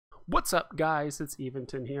What's up, guys? It's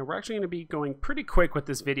Eventon here. We're actually going to be going pretty quick with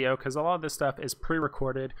this video because a lot of this stuff is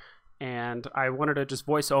pre-recorded and I wanted to just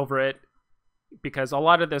voice over it because a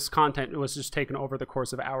lot of this content was just taken over the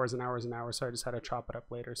course of hours and hours and hours, so I just had to chop it up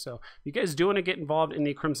later. So if you guys do want to get involved in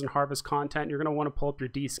the Crimson Harvest content, you're going to want to pull up your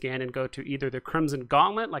D-scan and go to either the Crimson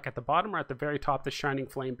Gauntlet, like at the bottom, or at the very top, the Shining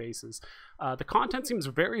Flame bases. The content seems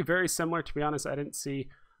very, very similar. To be honest, I didn't see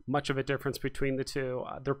much of a difference between the two.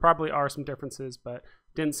 There probably are some differences, but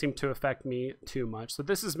didn't seem to affect me too much. So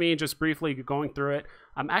this is me just briefly going through it.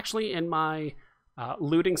 I'm actually in my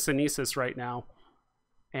looting Synesis right now,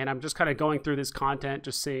 and I'm just kind of going through this content,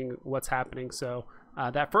 just seeing what's happening. So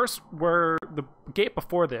that first, the gate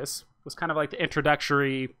before this was kind of like the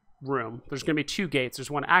introductory room. There's going to be two gates.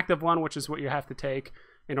 There's one active one, which is what you have to take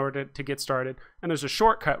in order to get started, and there's a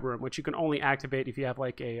shortcut room, which you can only activate if you have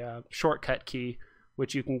like a shortcut key,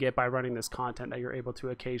 which you can get by running this content that you're able to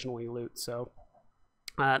occasionally loot. So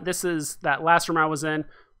this is that last room I was in,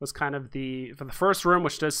 was kind of for the first room,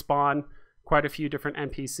 which does spawn quite a few different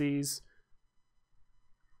NPCs.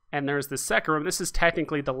 And there's the second room. This is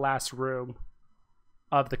technically the last room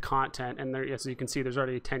of the content. And there, as you can see, there's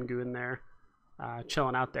already a Tengu in there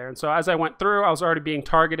chilling out there. And so as I went through, I was already being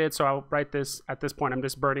targeted. So I'll write this, at this point, I'm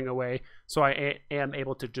just burning away. So I am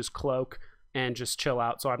able to just cloak and just chill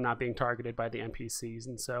out, so I'm not being targeted by the NPCs.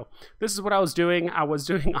 And so this is what I was doing. I was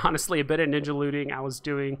doing, honestly, a bit of ninja looting. I was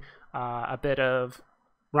doing a bit of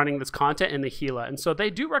running this content in the Gila. And so they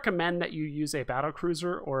do recommend that you use a battle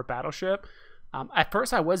cruiser or a battleship. At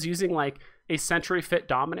first I was using like a Century Fit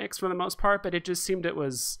Dominix for the most part, but it just seemed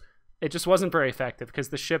it just wasn't very effective because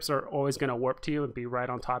the ships are always going to warp to you and be right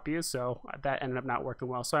on top of you. So that ended up not working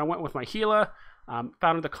well. So I went with my Gila.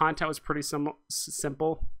 Found the content was pretty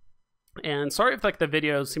simple. And sorry if like the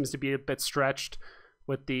video seems to be a bit stretched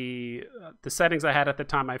with the settings I had at the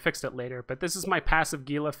time. I fixed it later, but this is my passive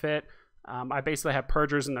Gila fit. I basically have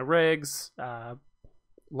purgers in the rigs,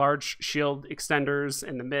 large shield extenders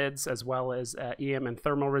in the mids, as well as EM and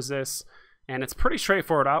thermal resist. And it's pretty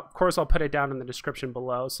straightforward. Of course, I'll put it down in the description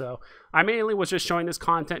below. So I mainly was just showing this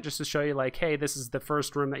content just to show you like, hey, this is the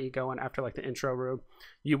first room that you go in after like the intro room.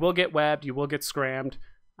 You will get webbed, you will get scrammed.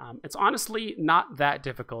 It's honestly not that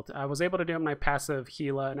difficult. I was able to do my passive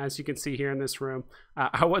Gila, and as you can see here in this room,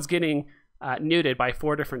 I was getting neuted by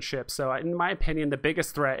 4 different ships. So in my opinion, the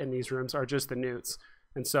biggest threat in these rooms are just the neuts.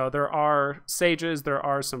 And so there are sages, there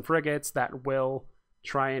are some frigates that will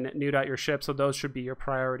try and neut out your ship. So those should be your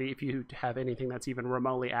priority if you have anything that's even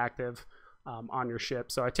remotely active on your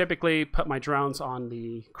ship. So I typically put my drones on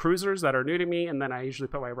the cruisers that are neuting me, and then I usually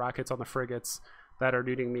put my rockets on the frigates that are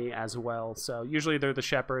neuting me as well. So usually they're the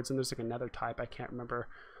shepherds, and there's like another type I can't remember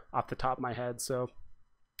off the top of my head. So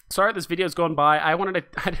sorry this video's going by. I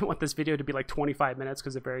didn't want this video to be like 25 minutes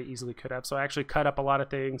because it very easily could have. So I actually cut up a lot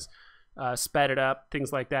of things, sped it up,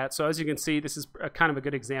 things like that. So as you can see, this is kind of a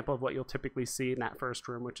good example of what you'll typically see in that first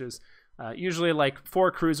room, which is usually like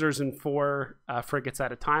 4 cruisers and 4 frigates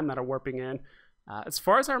at a time that are warping in. As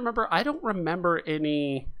far as I remember, I don't remember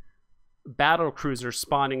any battle cruisers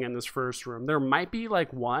spawning in this first room. There might be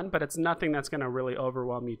like one, but it's nothing that's going to really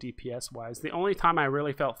overwhelm you DPS wise. The only time I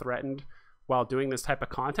really felt threatened while doing this type of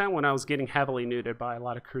content when I was getting heavily neuted by a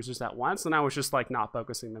lot of cruisers at once, and I was just like not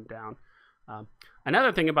focusing them down.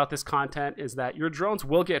 Another thing about this content is that your drones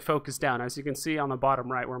will get focused down. As you can see on the bottom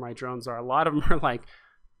right where my drones are, a lot of them are like,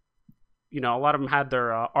 you know, a lot of them had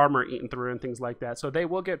their armor eaten through and things like that. So they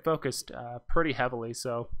will get focused pretty heavily.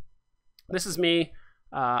 So this is me.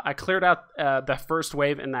 I cleared out the first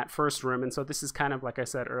wave in that first room, and so this is kind of like I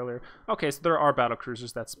said earlier. Okay, so there are battle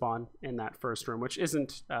cruisers that spawn in that first room, which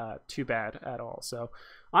isn't too bad at all. So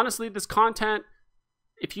honestly, this content,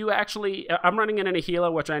 if you actually, I'm running it in a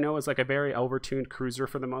Gila, which I know is like a very overtuned cruiser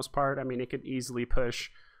for the most part. I mean, it could easily push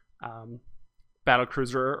battle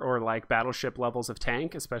cruiser or like battleship levels of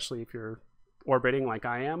tank, especially if you're orbiting like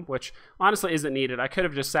I am, which honestly isn't needed. I could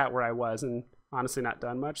have just sat where I was and honestly not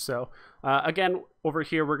done much. So again, over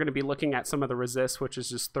here we're going to be looking at some of the resist, which is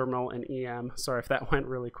just thermal and EM. Sorry if that went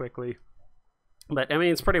really quickly, but I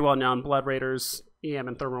mean it's pretty well known. Blood Raiders, EM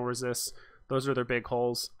and thermal resist, those are their big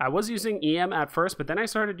holes. I was using EM at first, but then I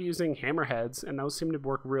started using hammerheads, and those seemed to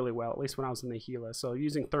work really well, at least when I was in the Gila. So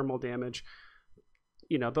using thermal damage,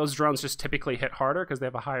 you know, those drones just typically hit harder because they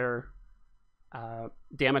have a higher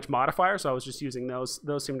damage modifier. So I was just using those.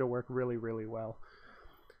 Those seem to work really, really well.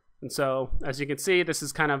 And so, as you can see, this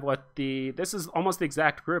is kind of what this is almost the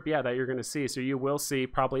exact group, yeah, that you're going to see. So you will see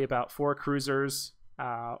probably about 4 cruisers,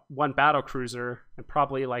 1 battle cruiser, and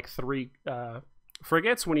probably like 3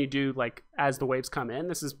 frigates when you do like as the waves come in.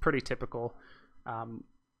 This is pretty typical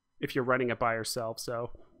if you're running it by yourself.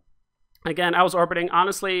 So Again, I was orbiting,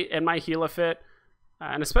 honestly, in my Gila fit,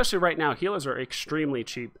 and especially right now, Gilas are extremely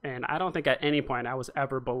cheap, and I don't think at any point I was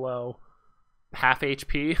ever below half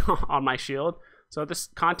HP on my shield. So this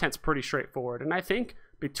content's pretty straightforward, and I think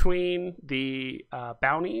between the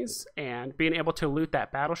bounties and being able to loot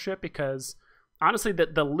that battleship, because honestly,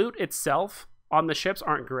 the loot itself on the ships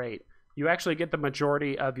aren't great. You actually get the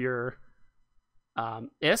majority of your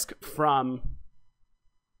ISK from...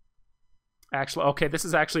 Actually, okay, this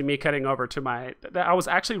is actually me cutting over to my... I was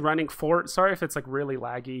actually running 4... Sorry if it's like really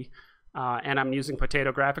laggy and I'm using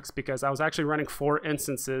potato graphics, because I was actually running 4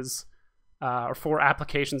 instances or 4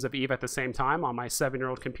 applications of EVE at the same time on my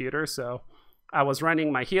 7-year-old computer. So I was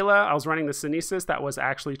running my Gila, I was running the Synesis that was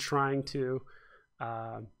actually trying to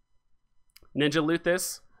ninja loot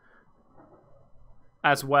this,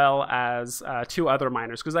 as well as 2 other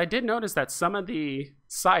miners, because I did notice that some of the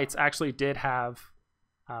sites actually did have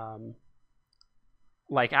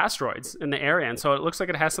like asteroids in the area, and so it looks like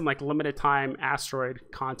it has some like limited time asteroid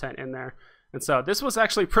content in there. And so this was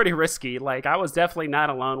actually pretty risky. Like, I was definitely not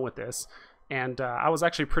alone with this, and I was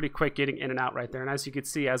actually pretty quick getting in and out right there. And as you could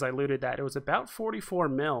see, as I looted that, it was about 44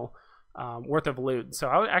 mil worth of loot. So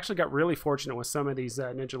I actually got really fortunate with some of these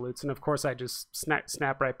ninja loots, and of course I just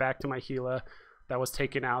snap right back to my Gila that was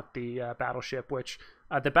taking out the battleship, which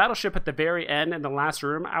the battleship at the very end in the last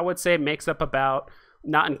room, I would say makes up about,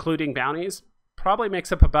 not including bounties, probably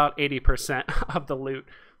makes up about 80% of the loot.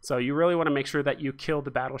 So you really want to make sure that you kill the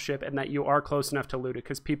battleship and that you are close enough to loot it,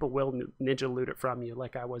 because people will ninja loot it from you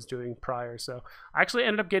like I was doing prior. So I actually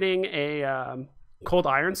ended up getting a cold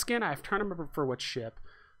iron skin. I'm trying to remember for which ship,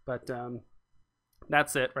 but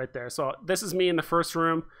that's it right there. So this is me in the first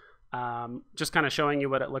room, just kind of showing you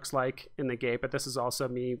what it looks like in the gate. But this is also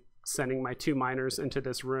me sending my 2 miners into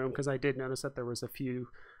this room, because I did notice that there was a few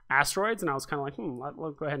asteroids, and I was kind of like,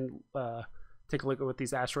 let's go ahead and take a look at what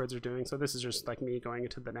these asteroids are doing. So this is just like me going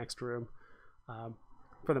into the next room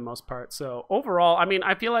for the most part. So overall, I mean,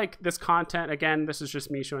 I feel like this content, again, this is just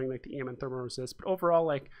me showing like the EM and thermal resist, but overall,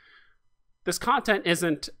 like, this content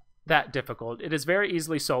isn't that difficult. It is very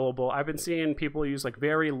easily soloable. I've been seeing people use like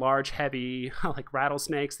very large, heavy, like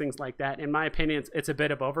rattlesnakes, things like that. In my opinion, it's a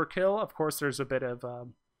bit of overkill. Of course, there's a bit of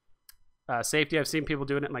safety. I've seen people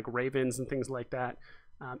doing it in like Ravens and things like that.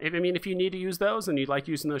 If you need to use those and you like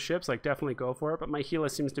using those ships, like, definitely go for it. But my Gila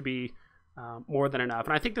seems to be more than enough.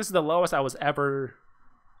 And I think this is the lowest I was ever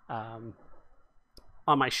on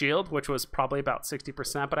my shield, which was probably about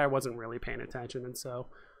 60%, but I wasn't really paying attention. And so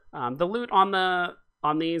the loot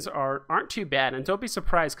on these aren't too bad, and don't be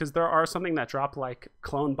surprised, because there are something that drop like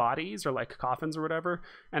clone bodies or like coffins or whatever,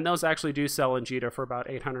 and those actually do sell in Jita for about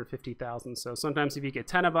 850,000. So sometimes if you get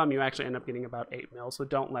 10 of them, you actually end up getting about 8 mil. So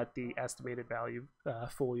don't let the estimated value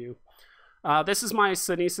fool you. This is my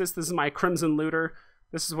Synesis. This is my Crimson Looter.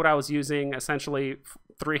 This is what I was using, essentially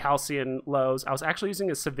 3 Halcyon lows. I was actually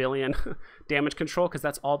using a civilian damage control, because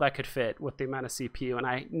that's all that could fit with the amount of CPU, and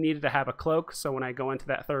I needed to have a cloak. So when I go into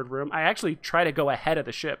that 3rd room, I actually try to go ahead of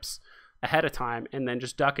the ships ahead of time and then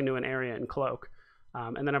just duck into an area and cloak.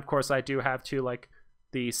 And then of course I do have like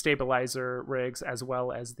the stabilizer rigs as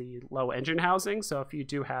well as the low engine housing. So if you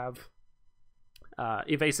do have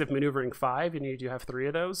evasive maneuvering 5 and you do have 3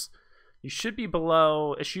 of those, you should be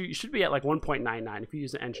below, you should be at like 1.99 if you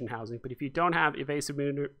use the engine housing. But if you don't have evasive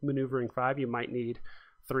maneuvering 5, you might need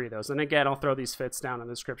 3 of those. And again, I'll throw these fits down in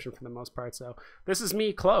the description for the most part. So this is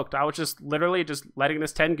me cloaked. I was just literally just letting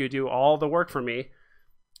this Tengu do all the work for me.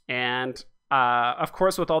 And of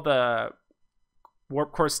course, with all the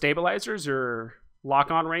warp core stabilizers, your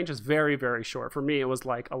lock-on range is very, very short. For me, it was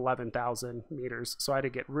like 11,000 meters. So I had to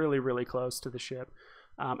get really, really close to the ship.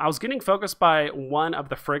 I was getting focused by one of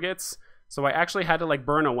the frigates, so I actually had to like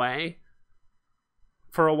burn away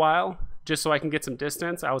for a while just so I can get some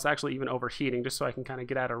distance. I was actually even overheating just so I can kind of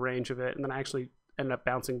get out of range of it, and then I actually ended up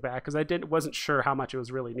bouncing back because I wasn't sure how much it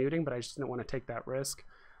was really nuding, but I just didn't want to take that risk.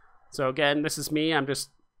 So again, this is me. I'm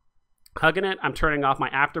just hugging it. I'm turning off my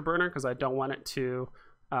afterburner because I don't want it to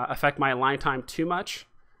affect my align time too much,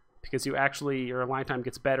 because your align time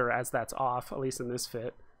gets better as that's off, at least in this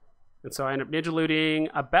fit. And so I end up ninja looting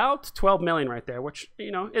about 12 million right there, which,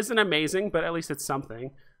 you know, isn't amazing, but at least it's something.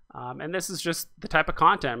 And this is just the type of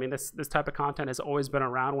content. I mean, this type of content has always been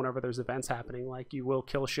around whenever there's events happening. Like, you will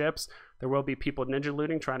kill ships. There will be people ninja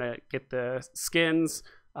looting, trying to get the skins,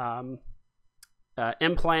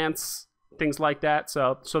 implants, things like that.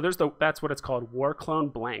 So that's what it's called, war clone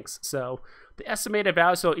blanks. So the estimated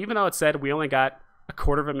value, so even though it said we only got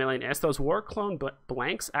 250,000 IS, those war clone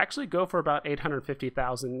blanks actually go for about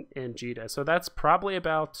 850,000 in Jita. So that's probably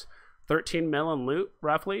about 13 mil in loot,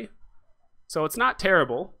 roughly. So it's not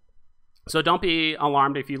terrible. So don't be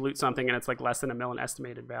alarmed if you loot something and it's like less than $1 million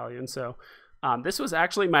estimated value. And so this was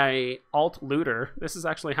actually my alt looter. This is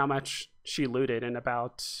actually how much she looted in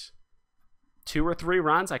about 2 or 3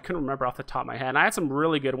 runs. I couldn't remember off the top of my head. And I had some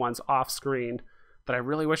really good ones off screen that I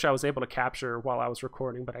really wish I was able to capture while I was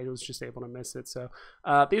recording, but I was just able to miss it. So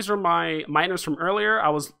these are my miners from earlier. I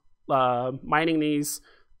was mining these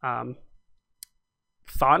chthonic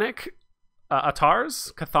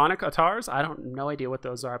atars. I don't no idea what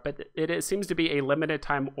those are, but it seems to be a limited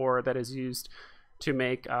time ore that is used to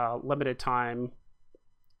make limited time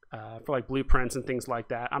for like blueprints and things like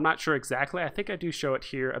that. I'm not sure exactly. I think I do show it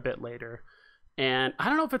here a bit later. And I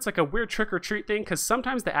don't know if it's like a weird trick or treat thing, because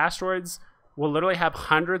sometimes the asteroids will literally have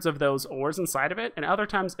hundreds of those ores inside of it, and other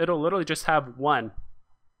times it'll literally just have one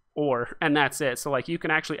ore, and that's it. So like you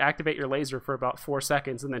can actually activate your laser for about 4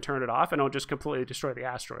 seconds and then turn it off, and it'll just completely destroy the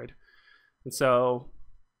asteroid. And so,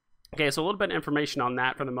 okay, so a little bit of information on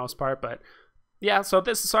that for the most part, but yeah, so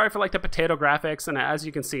this is sorry for like the potato graphics, and as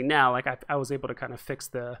you can see now, like I was able to kind of fix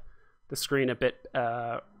the screen a bit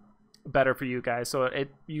better for you guys. So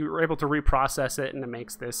you were able to reprocess it, and it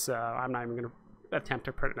makes this, I'm not even going to attempt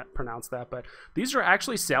to pronounce that, but these are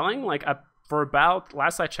actually selling like for about,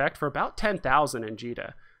 last I checked, for about 10,000 in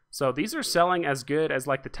Gila. So these are selling as good as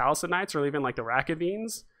like the Talisonites or even like the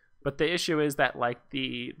Rakavines. But the issue is that like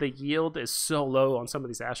the yield is so low on some of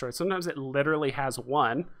these asteroids. Sometimes it literally has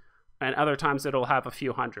one, and other times it'll have a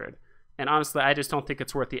few hundred. And honestly, I just don't think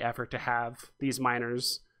it's worth the effort to have these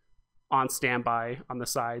miners on standby on the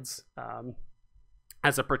sides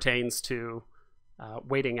as it pertains to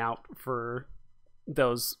waiting out for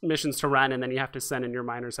those missions to run, and then you have to send in your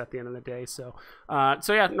miners at the end of the day. So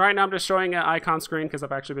yeah, right now I'm just showing an icon screen because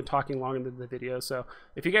I've actually been talking long into the video. So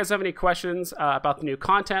if you guys have any questions about the new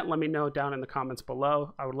content, let me know down in the comments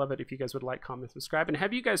below. I would love it if you guys would like, comment, subscribe. And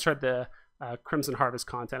have you guys tried the Crimson Harvest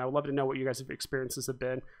content? I would love to know what you guys' experiences have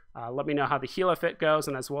been. Let me know how the Gila fit goes,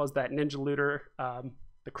 and as well as that Ninja Looter,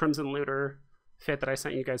 the Crimson Looter fit that I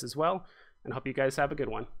sent you guys as well. And hope you guys have a good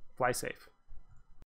one. Fly safe.